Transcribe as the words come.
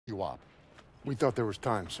Wwii. We thought there was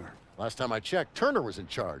time, sir. Last time I checked, Turner was in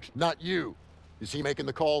charge, not you. Is he making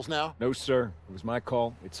the calls now? No, sir. It was my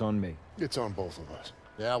call. It's on me. It's on both of us.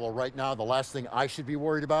 Yeah, well, right now, the last thing I should be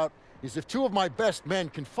worried about is if two of my best men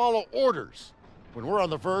can follow orders when we're on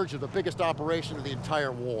the verge of the biggest operation of the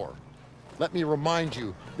entire war. Let me remind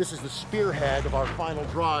you, this is the spearhead of our final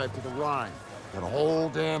drive to the Rhine. Got a whole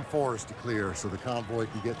damn forest to clear so the convoy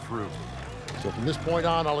can get through. So from this point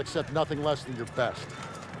on, I'll accept nothing less than your best.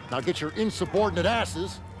 Now get your insubordinate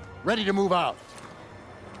asses ready to move out.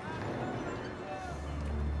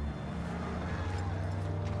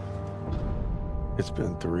 It's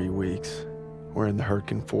been 3 weeks. We're in the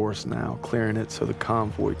Hurtgen Forest now, clearing it so the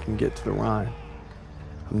convoy can get to the Rhine.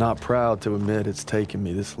 I'm not proud to admit it's taken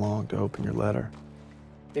me this long to open your letter.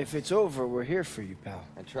 If it's over, we're here for you, pal.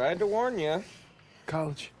 I tried to warn you.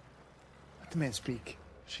 College, Let the man speak.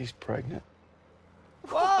 she's pregnant.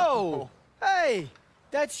 Whoa! Hey,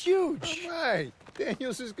 that's huge. All right.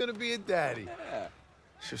 Daniels is gonna be a daddy.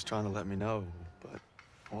 She was trying to let me know, but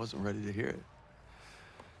I wasn't ready to hear it.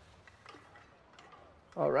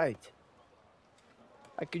 All right.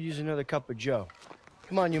 I could use another cup of joe.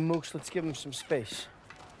 Come on, you mooks, let's give him some space.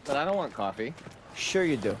 But I don't want coffee. Sure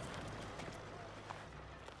you do.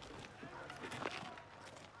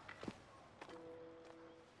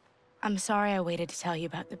 I'm sorry I waited to tell you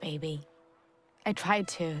about the baby. I tried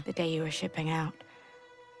to the day you were shipping out.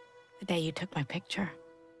 The day you took my picture.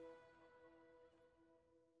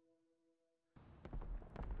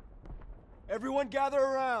 Everyone gather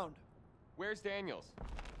around. Where's Daniels?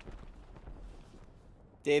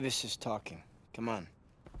 Davis is talking. Come on.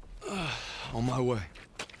 On my way.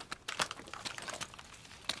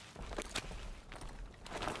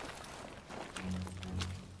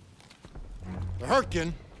 The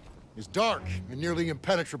Hurtgen is dark and nearly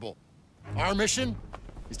impenetrable. Our mission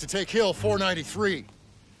is to take Hill 493.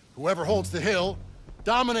 Whoever holds the hill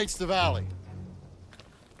dominates the valley.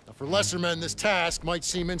 Now, for lesser men, this task might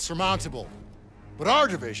seem insurmountable, but our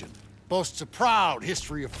division boasts a proud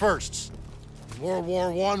history of firsts. In World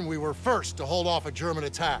War I, we were first to hold off a German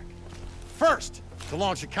attack, first to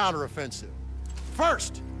launch a counteroffensive,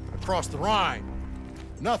 first across the Rhine.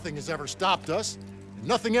 Nothing has ever stopped us, and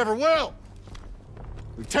nothing ever will.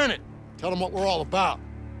 Lieutenant, tell them what we're all about.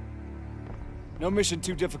 No mission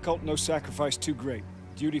too difficult, no sacrifice too great.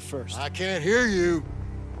 Duty first. I can't hear you.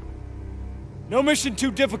 No mission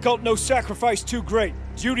too difficult, no sacrifice too great.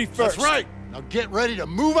 Duty first. That's right. Now get ready to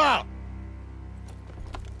move out.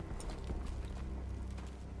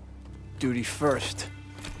 Duty first.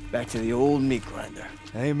 Back to the old meat grinder.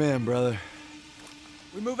 Amen, brother.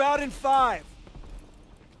 We move out in 5.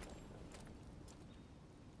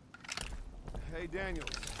 Hey, Daniels,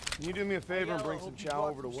 can you do me a favor and bring some chow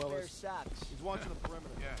over to Willis? He's watching the perimeter.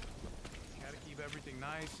 Yeah. Gotta keep everything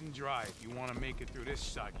nice and dry if you want to make it through this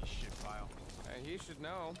soggy shit pile. Hey, he should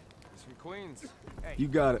know. He's from Queens. Hey, You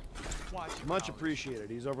got it. watch your Much mouth. appreciated.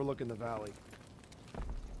 He's overlooking the valley.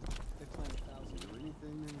 How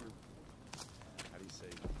do you say?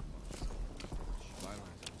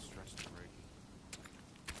 Violence and stress to break.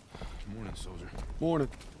 Morning, soldier. Morning.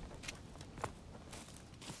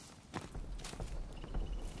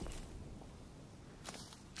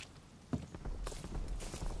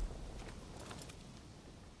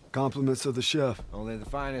 Compliments of the chef. Only the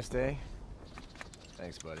finest, eh?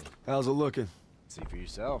 Thanks, buddy. How's it looking? See for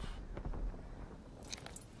yourself.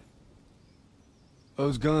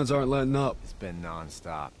 Those guns aren't letting up. It's been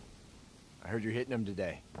non-stop. I heard you're hitting them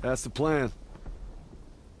today. That's the plan.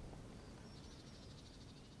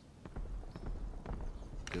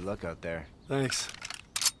 Good luck out there. Thanks.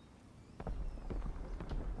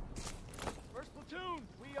 First platoon,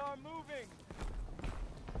 we are moving.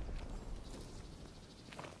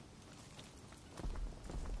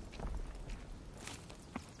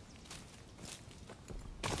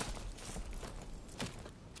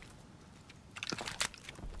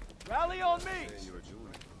 Rally on me!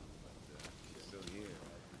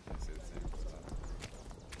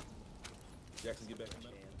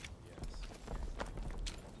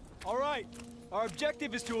 All right. Our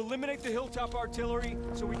objective is to eliminate the hilltop artillery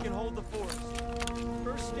so we can hold the forest.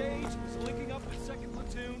 First stage is linking up the second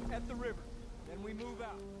platoon at the river. Then we move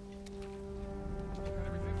out.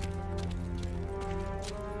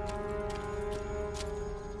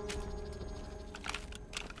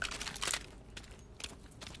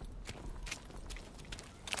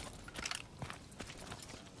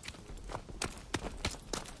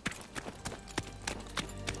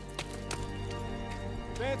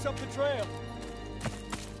 Advance up the trail.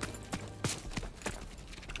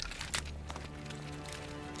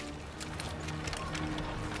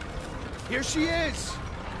 Here she is!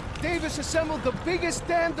 Davis assembled the biggest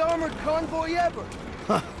damned armored convoy ever.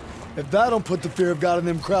 If that don't put the fear of God in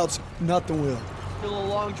them Krauts, nothing will. Still a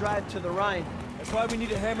long drive to the Rhine. That's why we need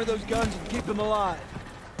to hammer those guns and keep them alive.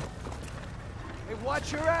 Hey,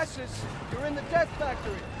 watch your asses. You're in the death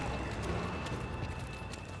factory.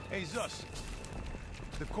 Hey, Zus.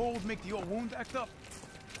 The cold make the old wound act up?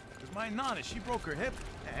 Because my Nana, she broke her hip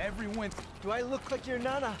every winter. Do I look like your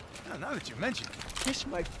Nana? Yeah, now that you mention it. Kiss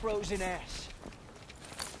my frozen ass.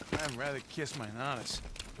 I'd rather kiss my Nanas.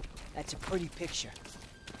 That's a pretty picture.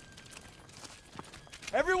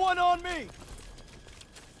 Everyone on me!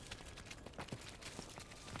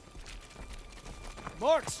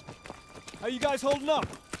 Marks! How you guys holding up?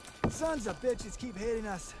 Sons of bitches keep hitting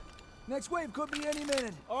us. Next wave could be any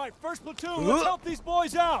minute. All right, first platoon, let's help these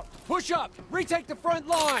boys out. Push up! Retake the front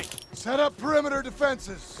line! Set up perimeter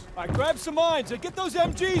defenses. All right, grab some mines and get those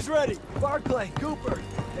MGs ready. Barclay, Cooper,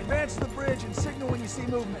 advance to the bridge and signal when you see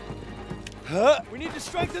movement. We need to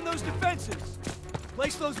strengthen those defenses.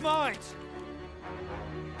 Place those mines.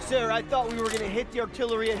 Sir, I thought we were gonna hit the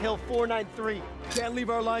artillery at Hill 493. Can't leave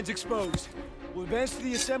our lines exposed. We'll advance to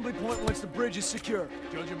the assembly point once the bridge is secure.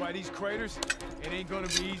 Judging by these craters, it ain't gonna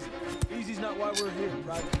be easy. Easy's not why we're here,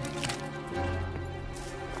 Private.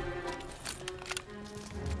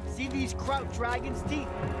 See these Kraut dragons' teeth?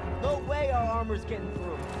 No way our armor's getting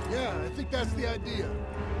through. Yeah, I think that's the idea.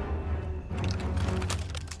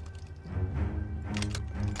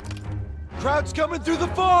 Kraut's coming through the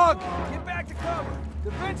fog! Get back to cover.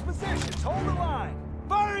 Defense positions, hold the line.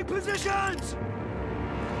 Firing positions!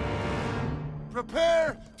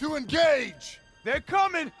 Prepare to engage! They're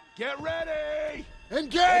coming! Get ready!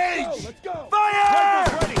 Engage! Let's go! Fire!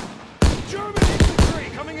 Rifles ready! German infantry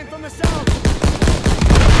coming in from the south!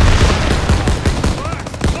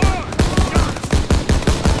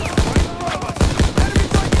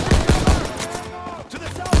 To the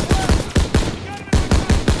southwest!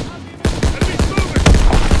 Enemy's moving!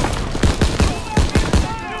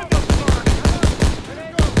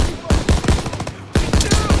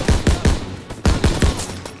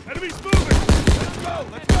 Enemy's moving! Let's go!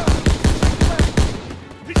 Let's go!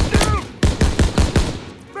 He's down!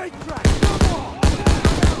 Make track! Come on!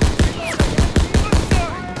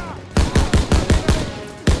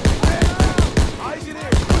 Eyes in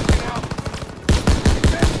ears! Quickly now!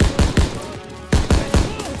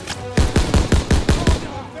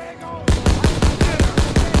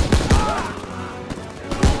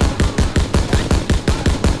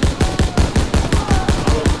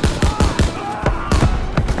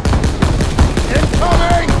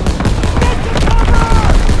 Incoming!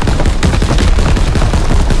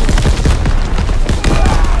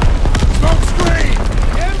 Smoke screen!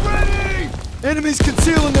 Get ready! Enemies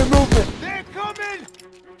concealing their movement. They're coming!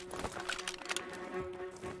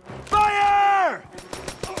 Fire!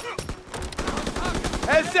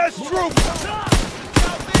 SS troops!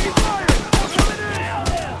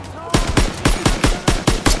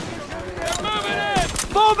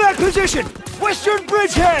 Fall back position! Western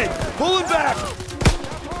bridgehead! Pulling back!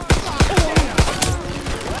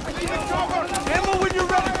 Ammo when you're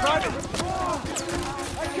ready, Private!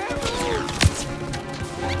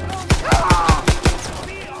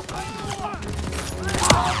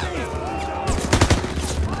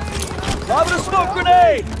 Lobbing a smoke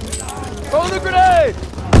grenade! Throw the grenade!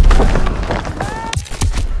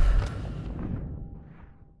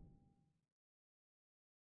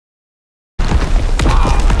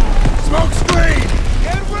 Smoke screen!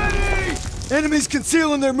 Get ready! Enemies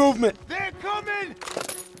concealing their movement. They're coming!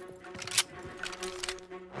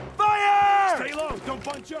 Fire! Stay low, don't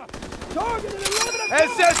bunch up. Target at 11 o'clock!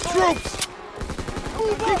 SS troops!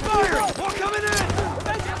 Move up, fire! We're coming in!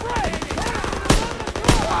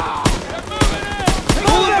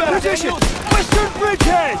 Hold that position! Western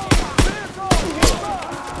bridgehead!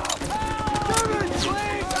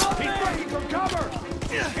 He's breaking from cover!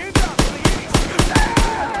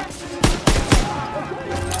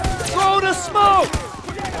 Throw the smoke!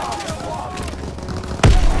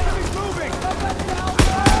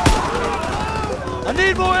 I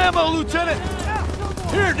need more ammo, Lieutenant!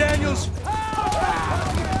 Here, Daniels!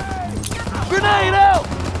 Grenade out!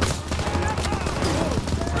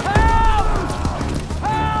 Help!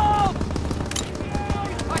 Help!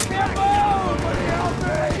 I can't move! I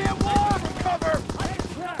can't walk! Cover!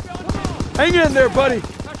 Hang in there, buddy.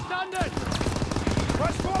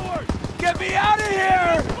 Press forward! Get me out of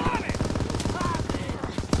here!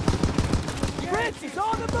 Fritz, he's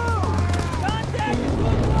on the move! Contact is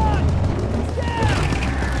good one! He's down!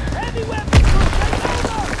 Heavy weapons!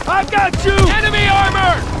 I got you! Enemy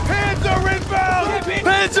armor! Panzer inbound!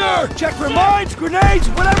 Panzer! Check for mines, grenades,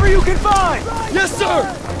 whatever you can find! Yes, sir.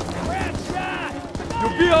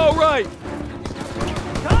 You'll be all right.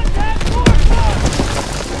 Contact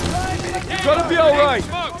You're gonna be all right.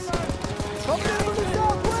 Coming in from the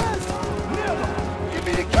southwest! Near them! Give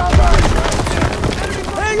me the cover!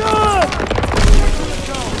 Hang on!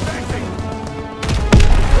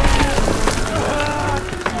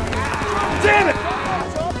 Damn it!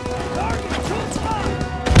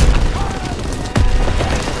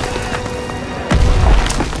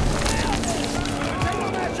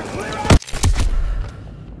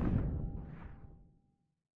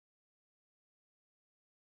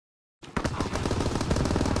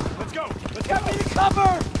 Let's go! Let's Get me the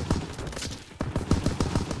cover!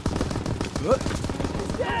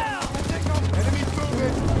 Enemies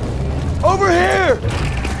moving! Over here!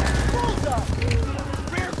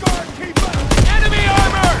 Rear guard, keep up! Enemy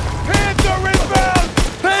armor! Panzer inbound!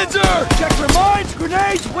 Panzer! Check your mines,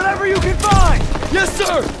 grenades, whatever you can find! Yes,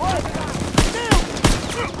 sir!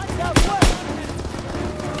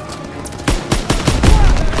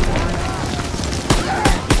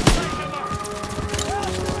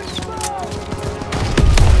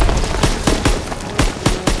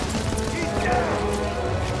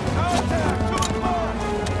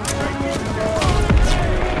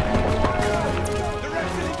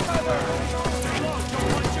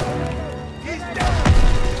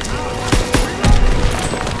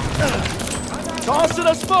 Tossing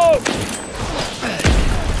a smoke!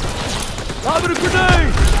 Lobbing a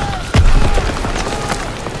grenade!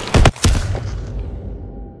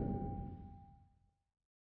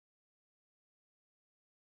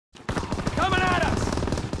 Coming at us!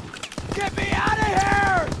 Get me out of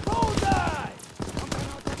here! Bullseye!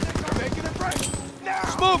 Making a break! Now!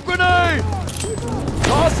 Smoke grenade!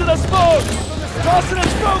 Tossing a smoke! Tossing a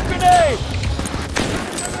smoke grenade!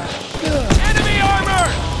 Enemy armor!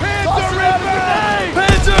 Panzer inbound!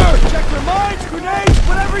 Panzer! Check your mines, grenades,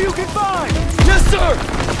 whatever you can find! Yes, sir!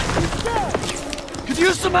 Could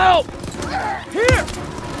use some help! Here!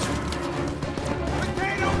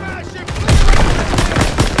 Potato mashing!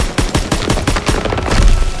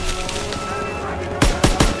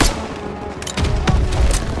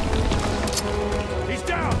 He's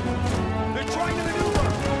down! They're trying to maneuver!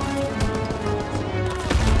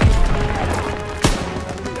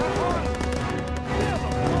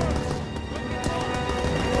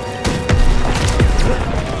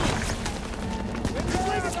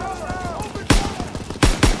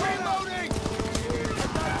 Reloading!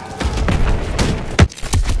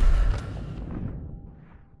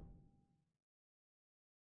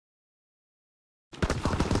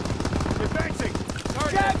 Advancing!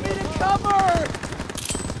 Get me the cover!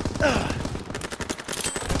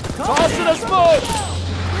 Tossing a smoke!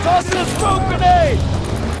 Tossing a smoke grenade!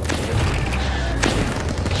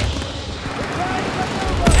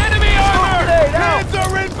 Enemy armor! Grenade out! Panzer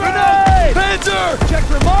inbound! Grenade! Panzer! Check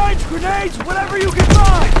your mines, grenades, whatever you can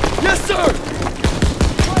find! Yes, sir!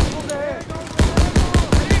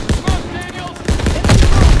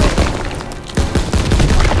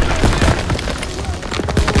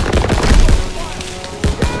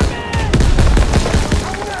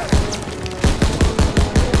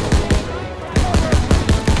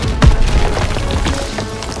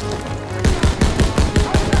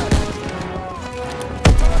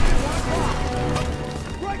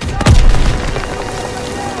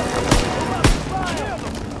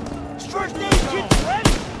 First aid kit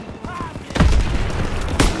ready!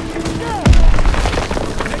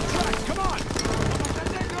 Come on!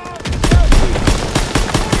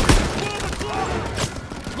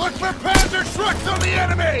 Look for Panzer trucks on the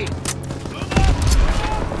enemy!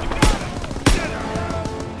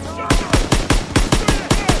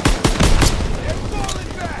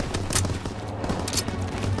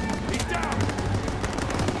 He's down!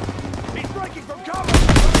 He's breaking from cover!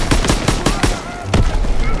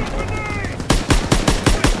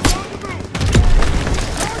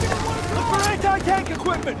 Look for anti-tank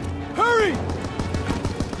equipment! Hurry!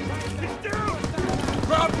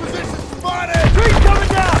 Ground position spotted! Trees coming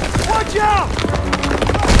down! Watch out!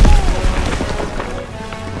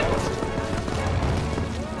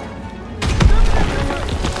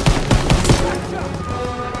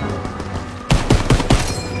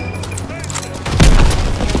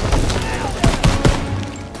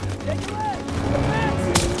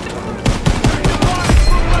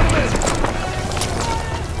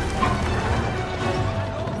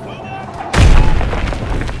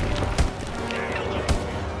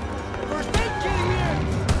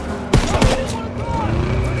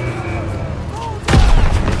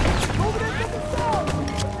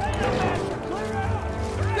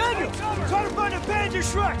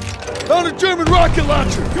 Found a German rocket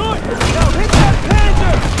launcher! Good! Now hit that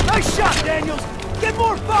Panzer! Nice shot, Daniels! Get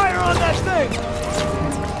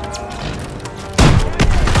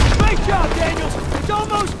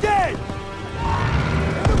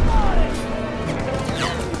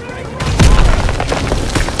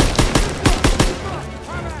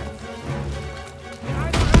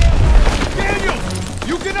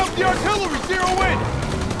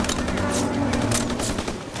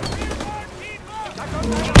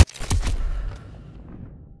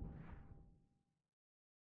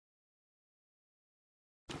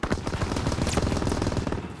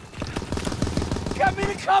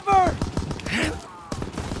Cover!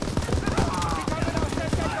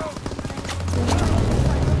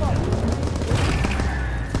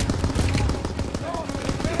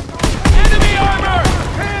 Enemy armor!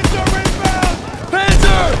 Panzer inbound!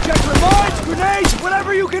 Panzer! Check for mines, grenades,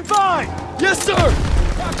 whatever you can find! Yes, sir!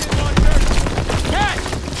 Rocket launcher! Catch!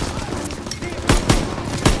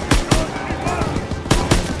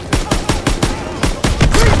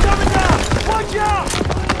 Trees coming down! Watch out!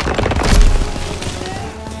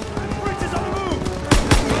 Fritz is on the move!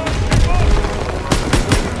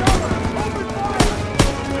 Open fire!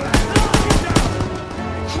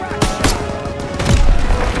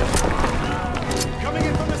 Coming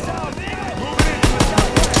in from the south! Moving in from the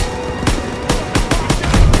southwest!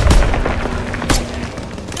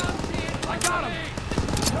 I got him!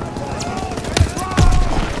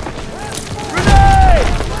 Grenade!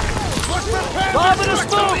 Bob in a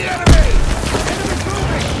smoke!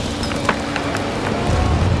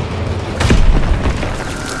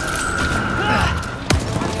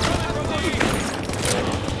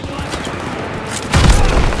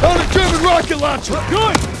 On a German rocket launcher!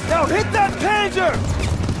 Good! Now hit that Panzer!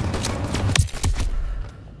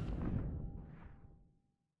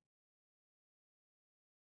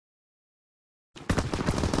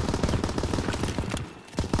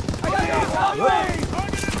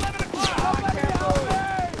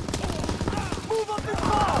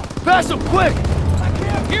 Pass him, quick!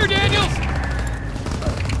 Here, Daniels!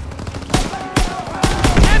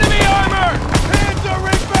 Enemy armor! Panzer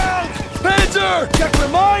inbound! Panzer! Check for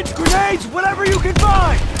mines, grenades, whatever you can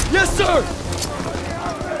find! Yes, sir!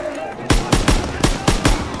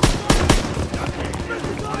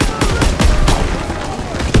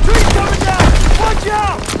 Trees coming down! Watch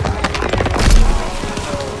out!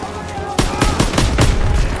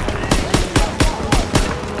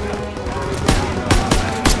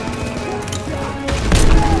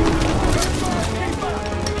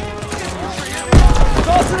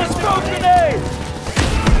 Tossing a smoke grenade!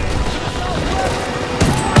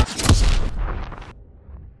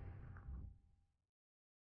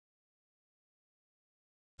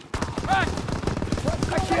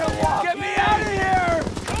 I can't walk! Get me out of here!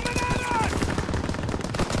 Coming at us!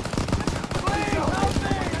 Please help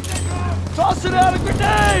me! Tossing out a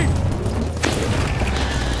grenade!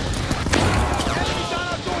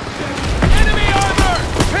 Enemy armor!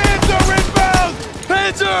 Panzer inbound!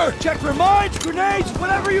 Panzer! Check for mines, grenades,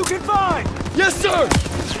 whatever you can find! Yes, sir!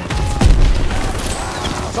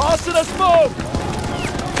 Tossing a smoke!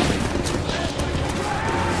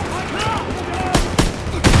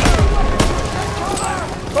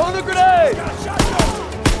 Throw the grenade! Watch out!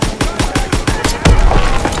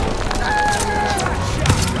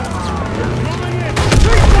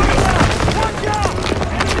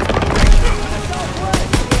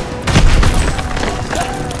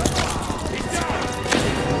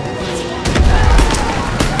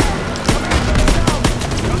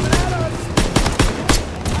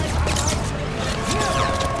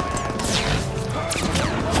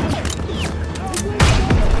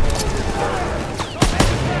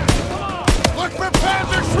 Look for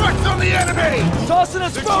Panzer trucks on the enemy! Tossing a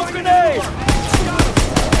smoke grenade!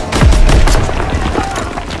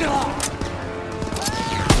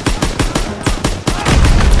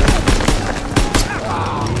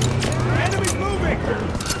 Enemy's moving!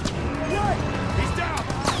 He's down!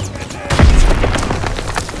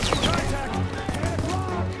 Contact!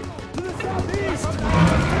 To the southeast!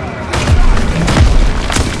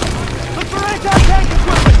 Look for anti-tank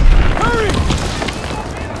equipment! Hurry!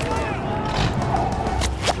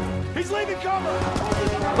 He's leaving cover!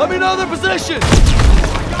 Let me know their position!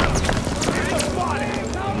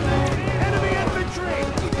 Enemy infantry!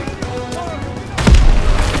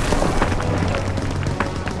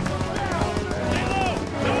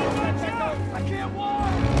 I can't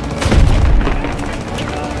walk!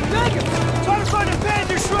 Dang it! Try to find a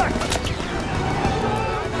Panzer Shrek!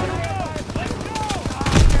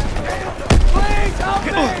 Please help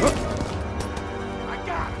me! I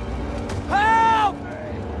got him! Help!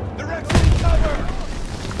 The Rex is cover!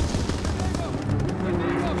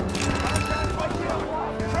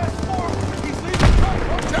 Press forward! He's leaving cover!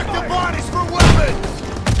 Check the bodies for weapons!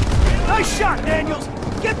 Nice shot, Daniels!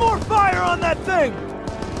 Get more fire on that thing!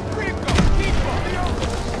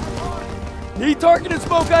 Need target and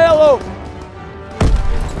smoke ILO!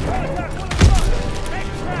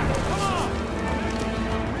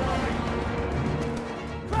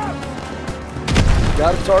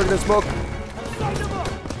 Got a target and smoke.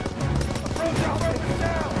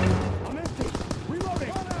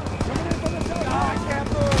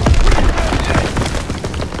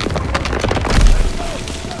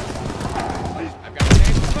 I've got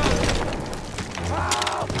a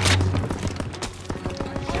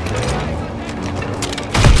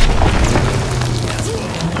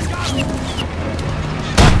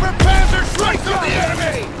Take out the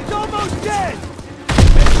enemy! He's almost dead!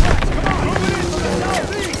 Come on, move it in from the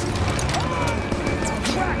southeast!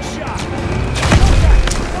 Crack shot!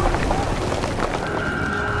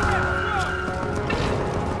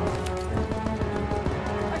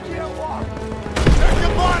 I can't walk! Check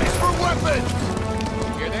your bodies for weapons!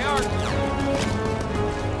 Here they are.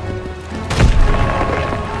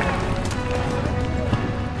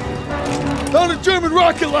 Found a German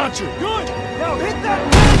rocket launcher! Good! Now hit that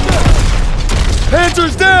Panzer!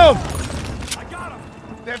 Panzer's down! I got him!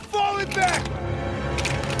 They're falling back!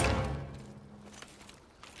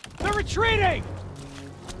 They're retreating!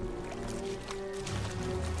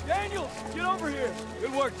 Daniels, get over here.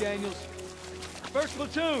 Good work, Daniels. First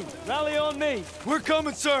platoon, rally on me. We're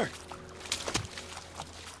coming, sir!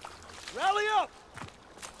 Rally up!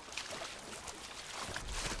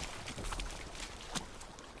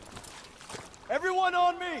 Everyone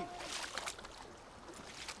on me!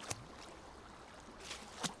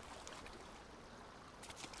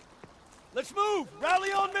 Let's move!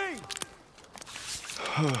 Rally on me!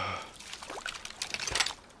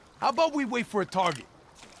 How about we wait for a target?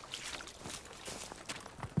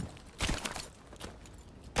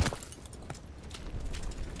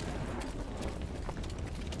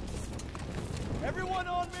 Everyone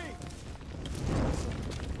on me!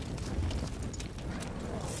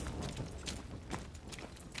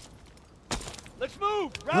 Let's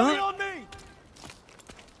move! Rally on me!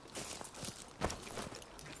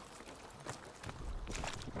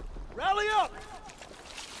 Rally up!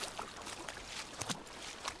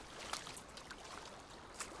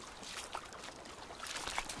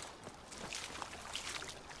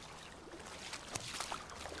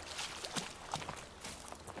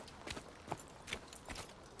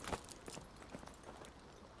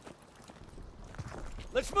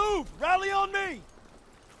 Let's move! Rally on me!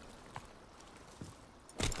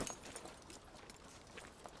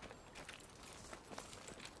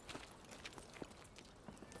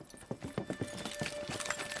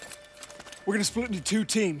 We're gonna split into two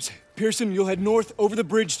teams. Pearson, you'll head north over the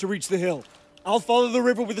bridge to reach the hill. I'll follow the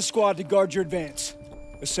river with a squad to guard your advance.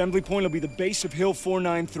 Assembly point will be the base of Hill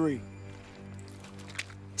 493.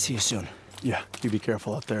 See you soon. Yeah, you be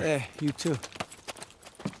careful out there. Hey, you too.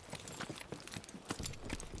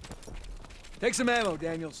 Take some ammo,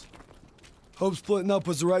 Daniels. Hope splitting up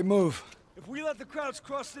was the right move. If we let the Krauts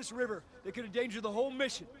cross this river, they could endanger the whole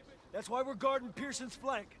mission. That's why we're guarding Pearson's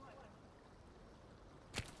flank.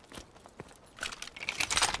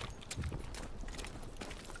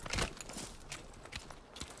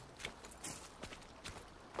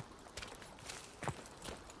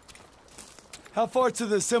 How far to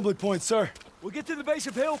the assembly point, sir? We'll get to the base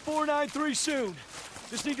of Hill 493 soon.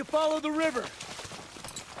 Just need to follow the river.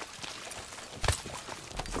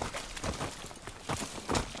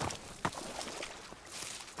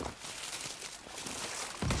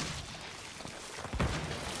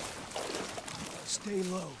 Stay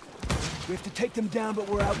low. We have to take them down, but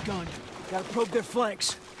we're outgunned. Gotta probe their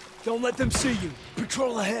flanks. Don't let them see you.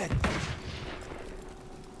 Patrol ahead.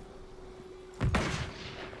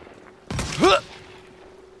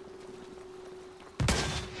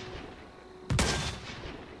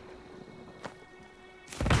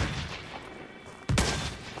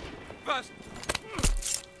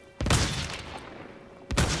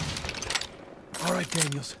 All right,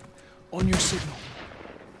 Daniels. On your signal.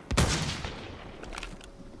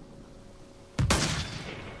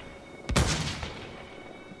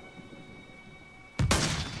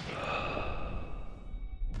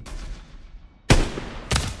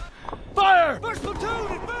 Fire! First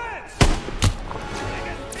platoon, advance!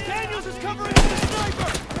 Daniels is covering the sniper!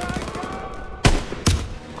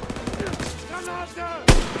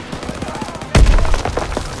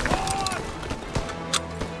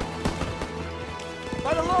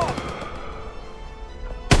 Right along!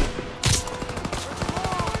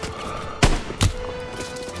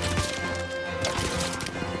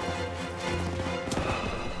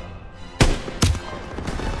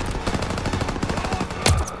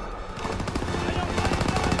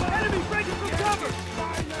 Enemy breaking for cover!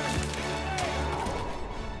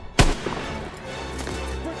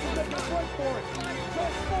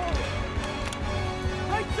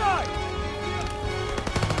 Right side!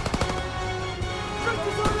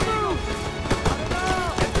 Trenches on the move!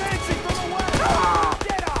 Advancing from the west!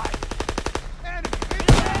 Deadeye! Enemy!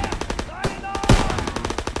 Lining up!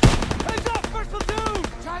 Heads up, first platoon!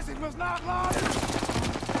 Tyson was not lost!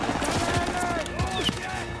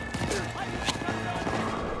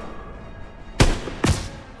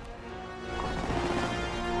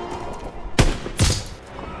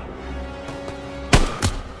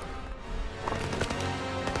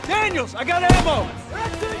 Daniels, I got ammo!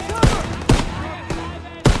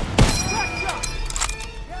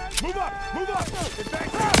 Move up! Move up!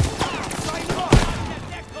 Advance!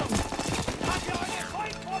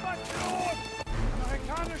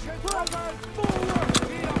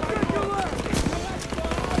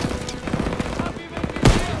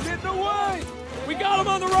 Get away! We got him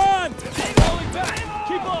on the run! Falling back!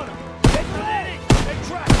 Keep on him! Take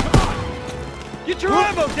track! Come on! Get your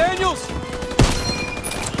ammo, Daniels!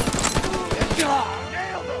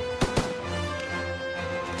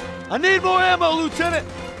 I need more ammo, Lieutenant!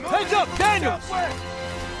 Heads up, Daniels!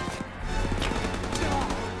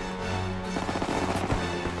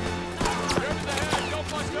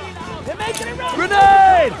 They're making it run!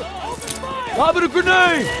 Grenade! Open fire! Lob it a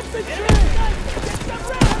grenade!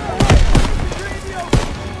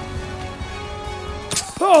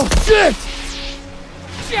 Oh, shit!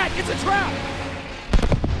 Shit! It's a trap!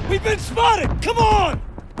 We've been spotted! Come on!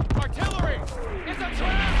 Artillery! It's a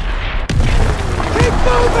trap! Keep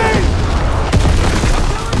moving!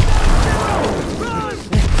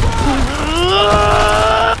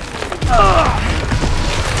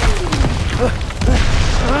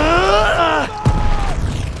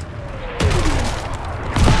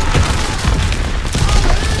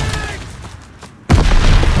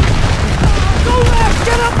 Go left!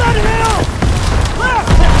 Get up that hill! Left!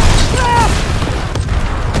 Left!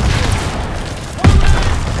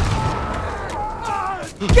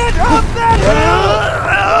 Get up that hill!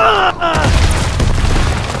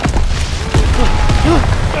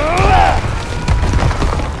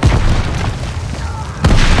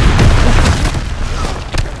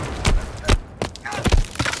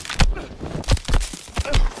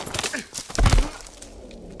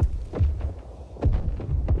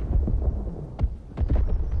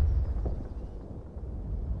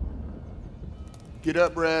 Get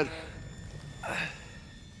up, Brad.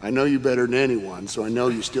 I know you better than anyone, so I know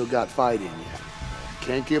you still got fight in you.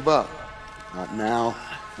 Can't give up. Not now,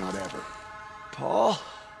 not ever. Paul?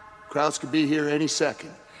 Krauts could be here any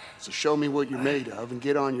second, so show me what you're made of and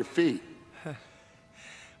get on your feet.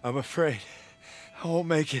 I'm afraid I won't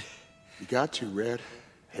make it. You got to, Red.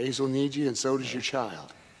 Hazel needs you, and so does your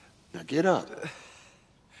child. Now get up.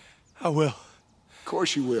 I will. Of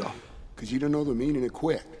course you will, because you don't know the meaning of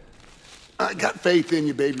quit. I got faith in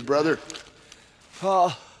you, baby brother.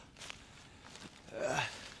 Paul.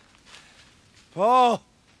 Paul.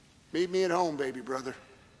 Meet me at home, baby brother.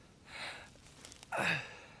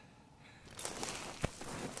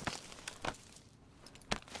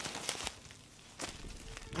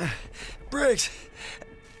 Briggs.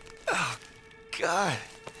 Oh, God.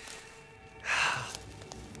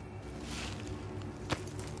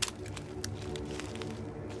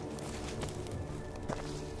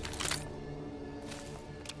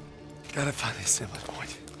 Gotta find the assembly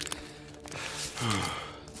point.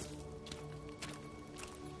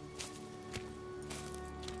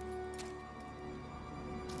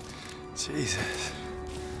 Jesus.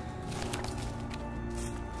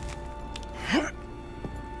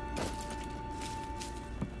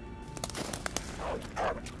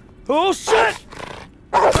 Oh, shit!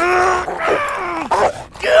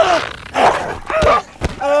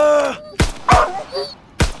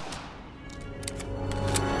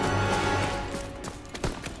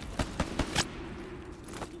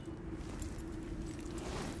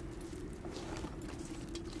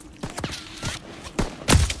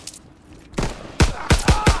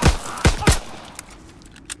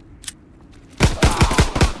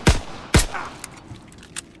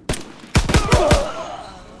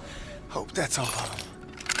 Hope that's all of them.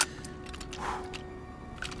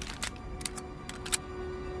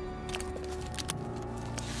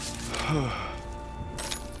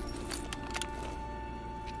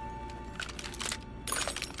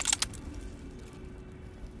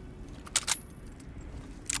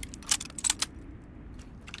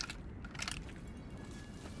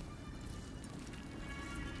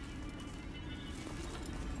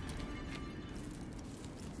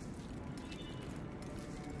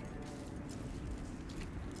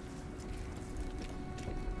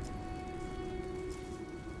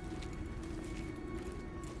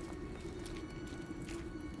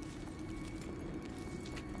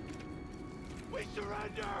 We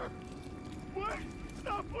surrender! Wait!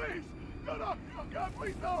 Stop, please! No, no! Oh, God,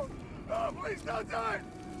 please don't! Oh, please don't die!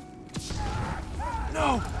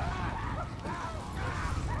 No!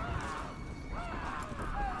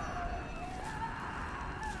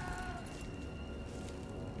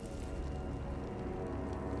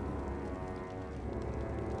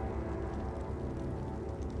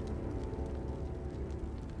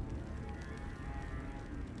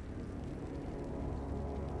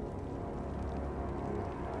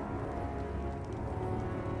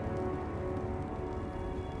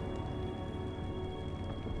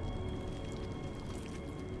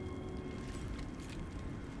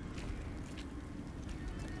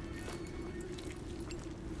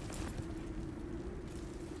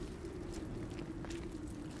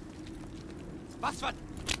 Was wird?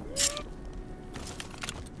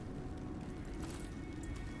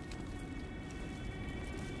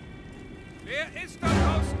 Wer ist da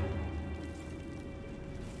draußen?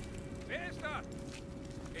 Wer ist da?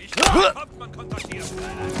 Ich will den Hauptmann kontaktieren.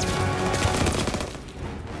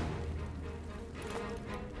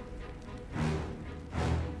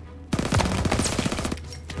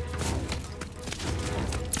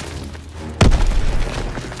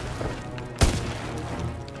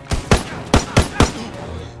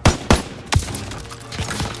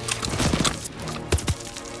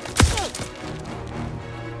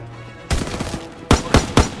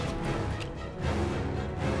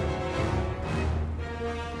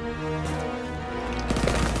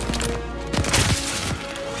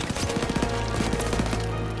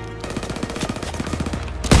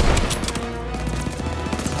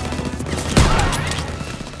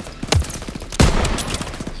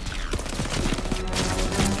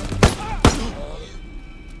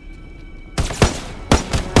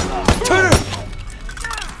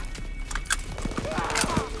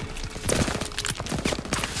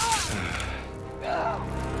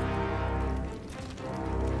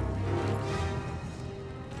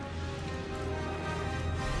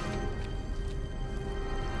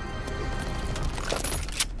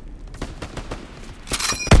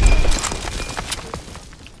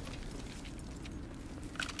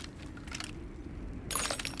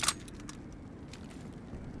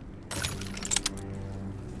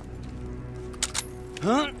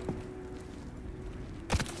 Huh?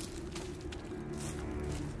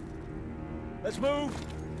 Let's move.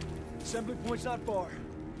 Assembly point's not far.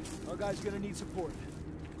 Our guy's gonna need support.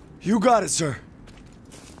 You got it, sir.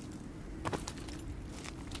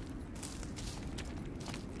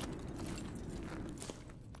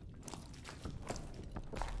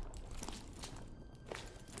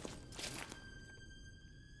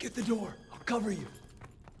 Get the door. I'll cover you.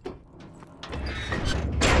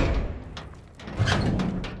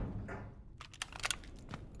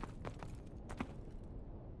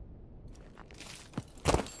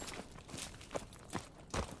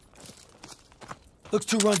 Looks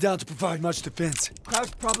too run down to provide much defense.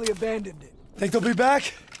 Crowd's probably abandoned it. Think they'll be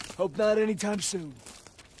back? Hope not anytime soon.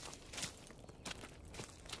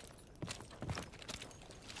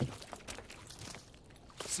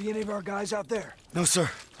 See any of our guys out there? No, sir.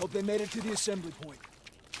 Hope they made it to the assembly point.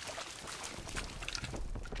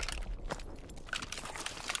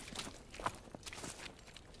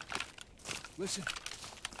 Listen.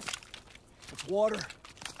 It's water.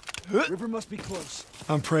 River must be close.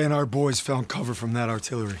 I'm praying our boys found cover from that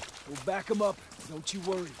artillery. We'll back them up. Don't you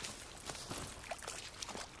worry.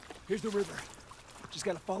 Here's the river. Just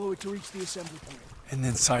gotta follow it to reach the assembly point. And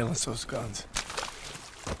then silence those guns.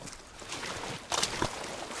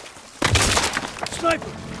 Sniper!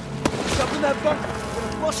 He's up in that bunker. We're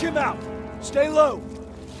gonna flush him out. Stay low.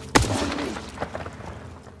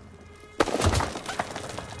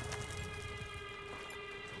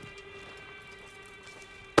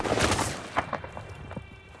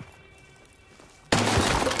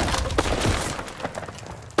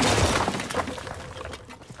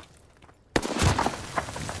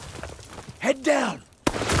 Head down!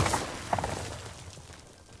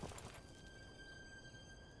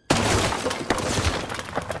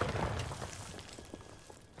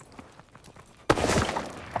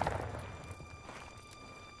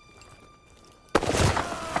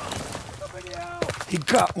 He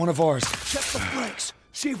got one of ours. Check the flanks.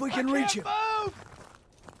 See if we can reach him.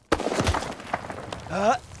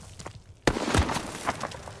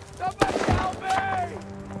 Somebody help me!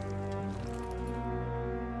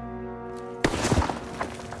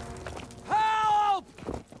 Help!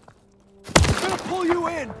 I'm gonna pull you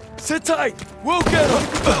in. Sit tight. We'll get him.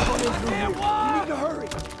 You need to hurry.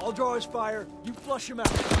 I'll draw his fire. You flush him out.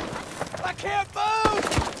 I can't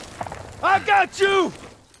move! I got you!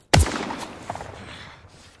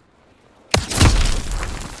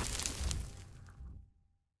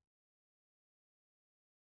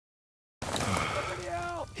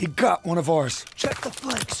 He got one of ours. Check the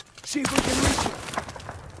flanks. See if we can reach him.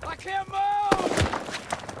 I can't move!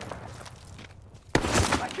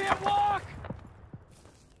 I can't walk!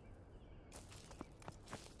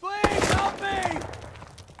 Please help me!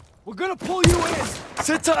 We're gonna pull you in.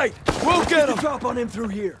 Sit tight. We'll get him. Drop on him through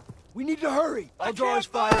here. We need to hurry. I'll draw his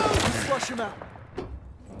fire. You flush him out.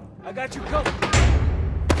 I got you covered.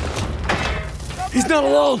 He's not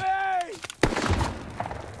alone.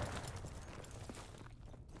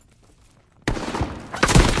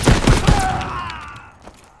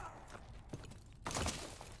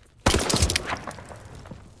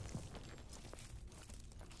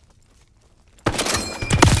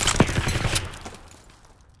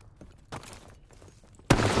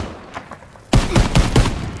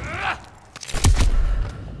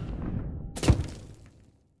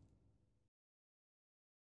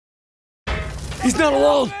 He's not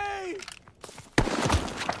alone!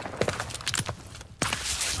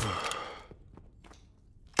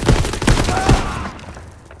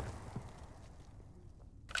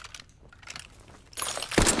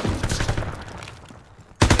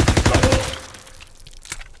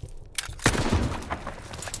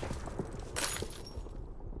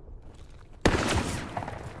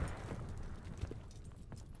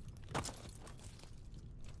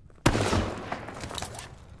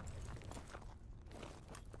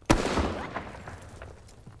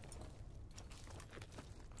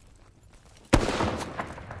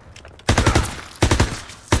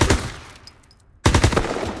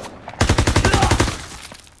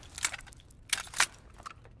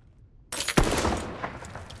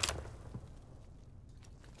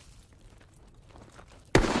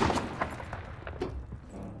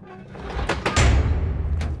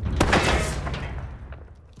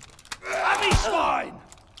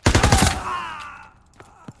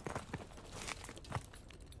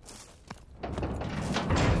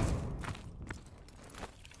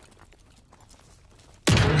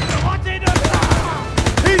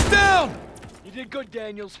 You did good,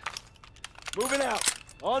 Daniels. Moving out.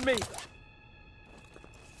 On me.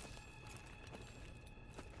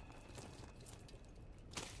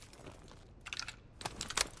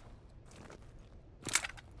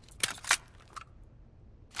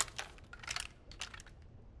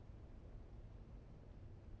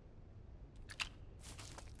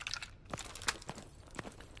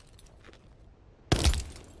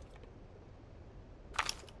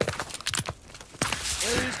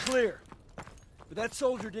 Area's clear. But that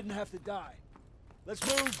soldier didn't have to die. Let's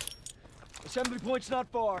move. Assembly point's not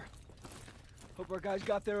far. Hope our guys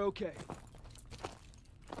got there okay.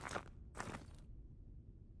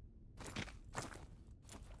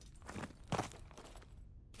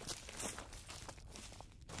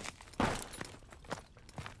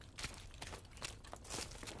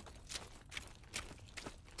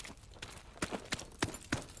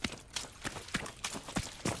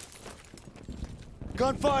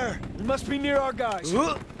 Gunfire! We must be near our guys.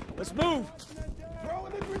 Let's move! Throw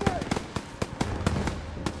in the grenade!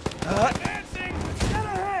 Advancing! Get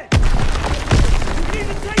ahead! You need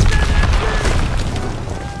to take that SG!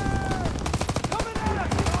 Coming at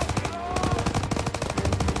us!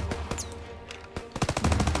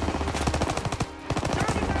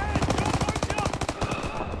 German ahead! Jump!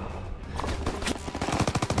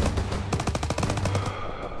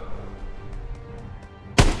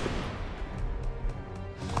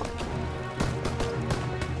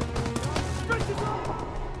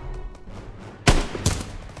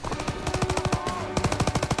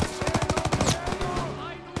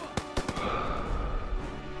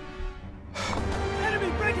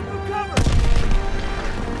 Enemy breaking from cover!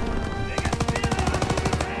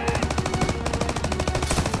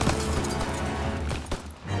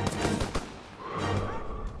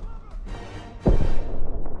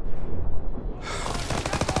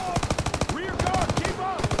 Rear guard, keep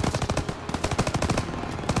up!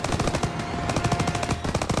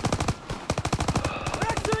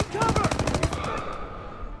 Back to the cover!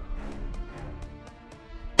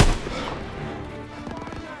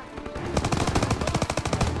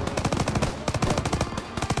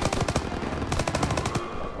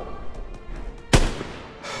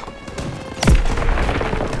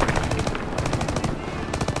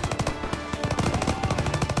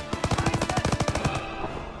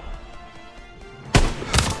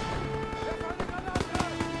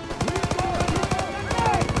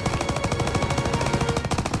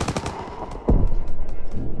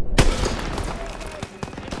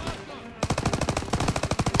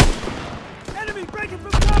 Enemy breaking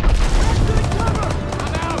from cover! Back to the cover!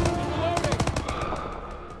 I'm out! Reloading!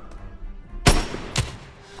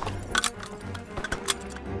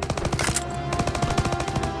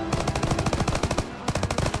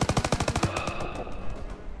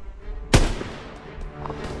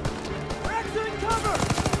 Back to the cover!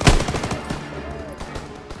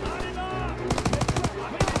 Not enough!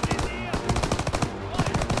 I'm in India!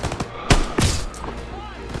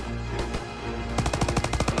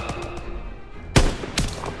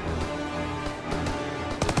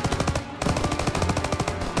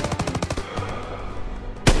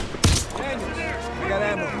 I got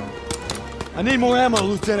ammo. I need more ammo,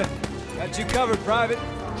 Lieutenant. Got you covered, Private.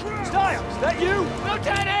 Stiles, that you?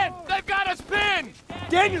 Lieutenant! They've got us pinned!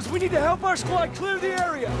 Daniels, we need to help our squad clear the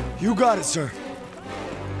area. You got it, sir.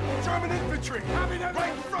 German infantry! Right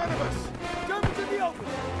in front of us! Germans in the open!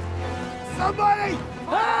 Somebody!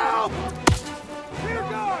 Help! Rear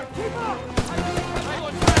guard, keep up!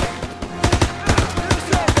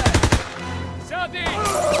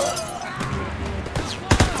 Southeast!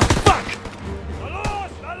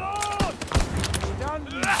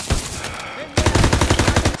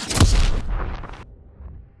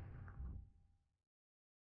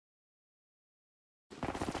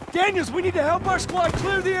 Daniels, we need to help our squad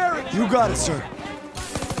clear the area! You got it, sir.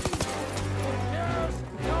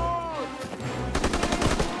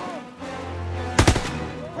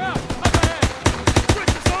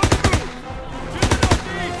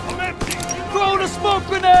 Throw the smoke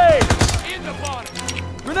grenade!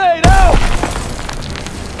 Grenade out!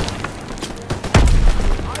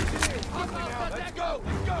 Let's go!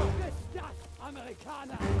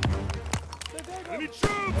 Enemy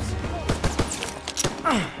troops!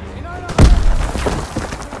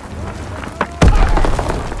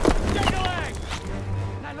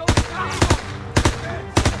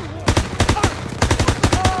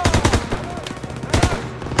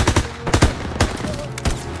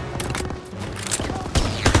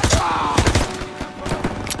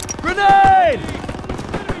 Grenade!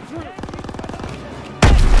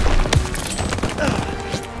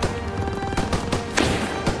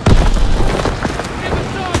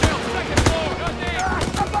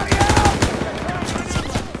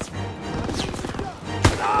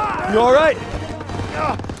 You all right?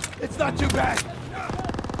 It's not too bad.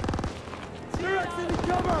 T-Rex in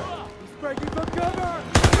cover! He's breaking for cover!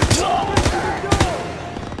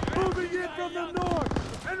 Moving in from the north!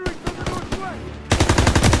 Entering from the northwest!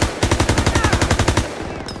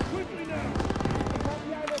 Quickly now!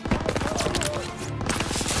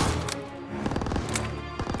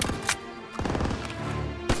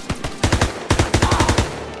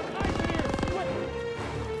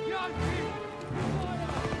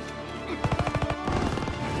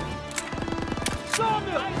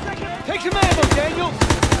 Take some ammo, Daniels!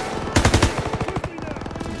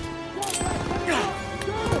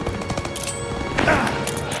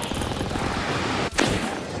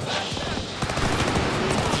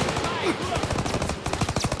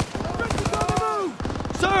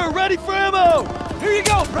 Sir, ready for ammo! Here you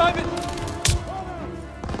go, Private!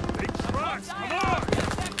 Big trucks, come on!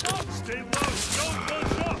 Stay low, don't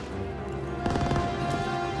bunch up!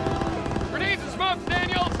 Grenades and smokes,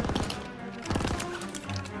 Daniels!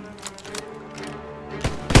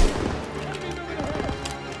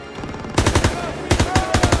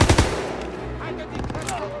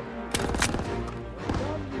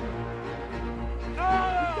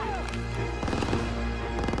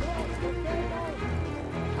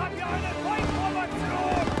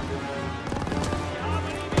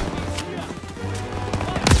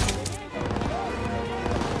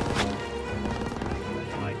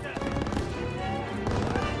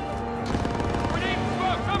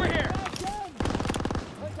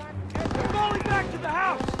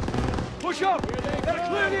 Push up! Gotta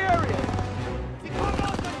clear the area!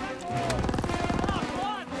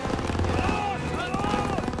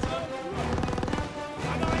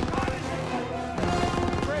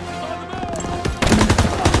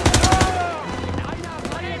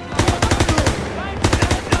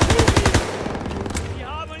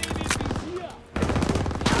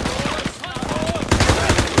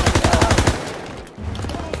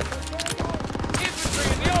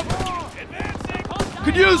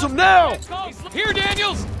 Could use them now! Here,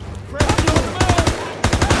 Daniels!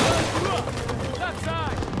 Left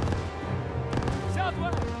side!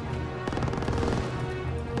 Southwest!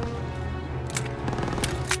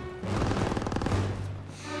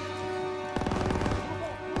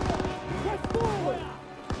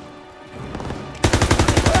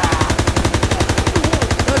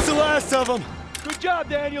 That's the last of them! Good job,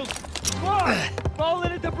 Daniels! Squad, fall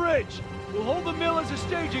in at the bridge! We'll hold the mill as a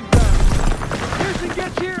staging ground. Pearson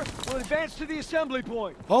gets here, we'll advance to the assembly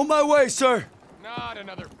point. On my way, sir. Not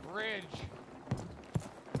another bridge.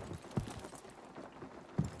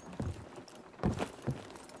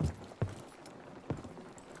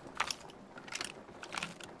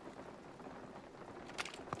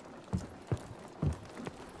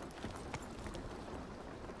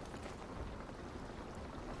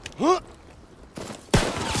 Huh?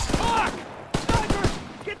 Fuck! Snipers!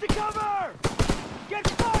 Get to cover! Get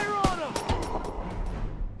fire on them!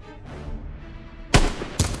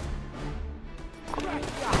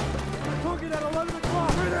 Target at 11 o'clock!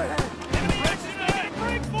 Right ahead! Enemy action ahead!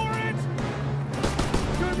 Break for it!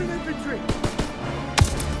 German infantry!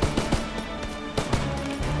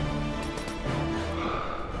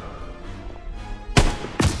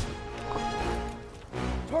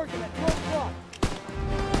 Target at 12 o'clock!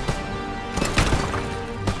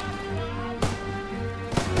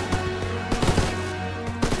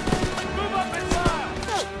 Move up inside!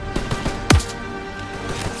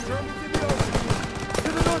 Germans in the open! To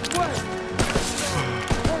the northwest!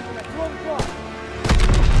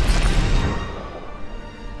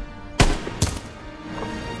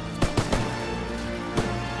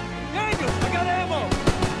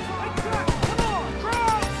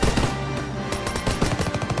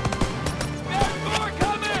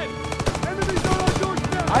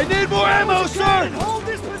 ammo, sir! Hold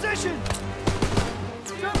this position!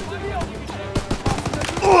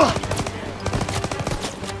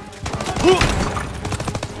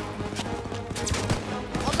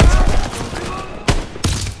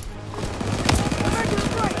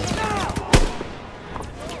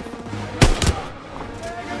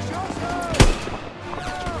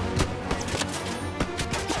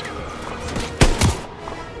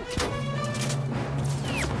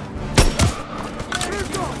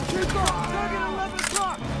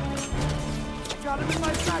 Got him in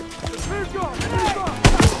my sight! Clear go! Clear go!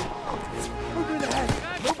 Move in ahead!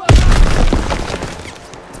 Move up!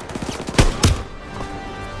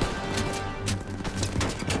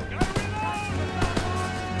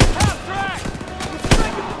 Half track!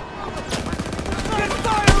 Get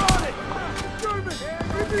fire on it! German!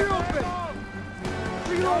 Give me open!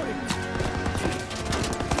 Reloading!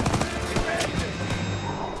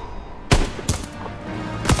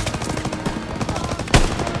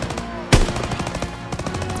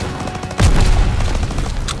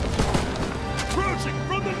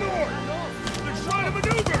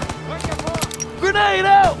 Grenade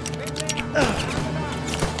out!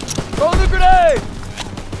 Throw the grenade!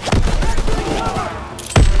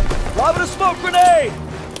 Lobbing a smoke grenade!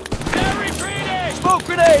 They're retreating! Smoke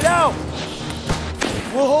grenade out!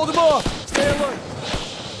 We'll hold them off. Stay alert.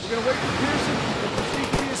 We're gonna wait for Pearson and proceed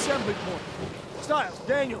to the assembly point. Stiles,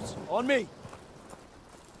 Daniels, on me.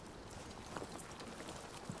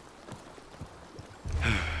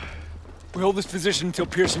 We hold this position until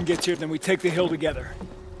Pearson gets here, then we take the hill together.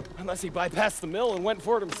 Unless he bypassed the mill and went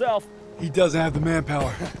for it himself. He doesn't have the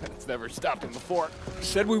manpower. It's never stopped him before.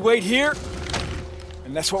 Said we wait here,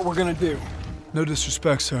 and that's what we're gonna do. No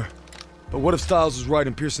disrespect, sir. But what if Stiles was right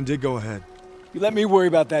and Pearson did go ahead? You let me worry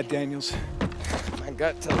about that, Daniels. My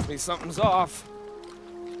gut tells me something's off.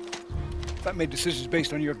 If I made decisions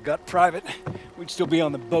based on your gut, Private, we'd still be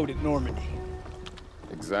on the boat at Normandy.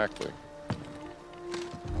 Exactly.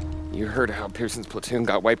 You heard how Pearson's platoon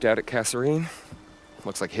got wiped out at Kasserine?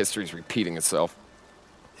 Looks like history's repeating itself.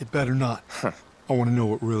 It better not. I want to know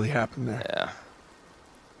what really happened there. Yeah.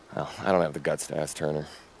 Well, I don't have the guts to ask Turner.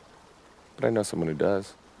 But I know someone who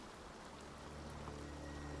does.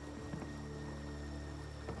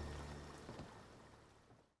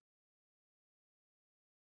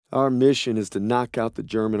 Our mission is to knock out the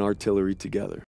German artillery together.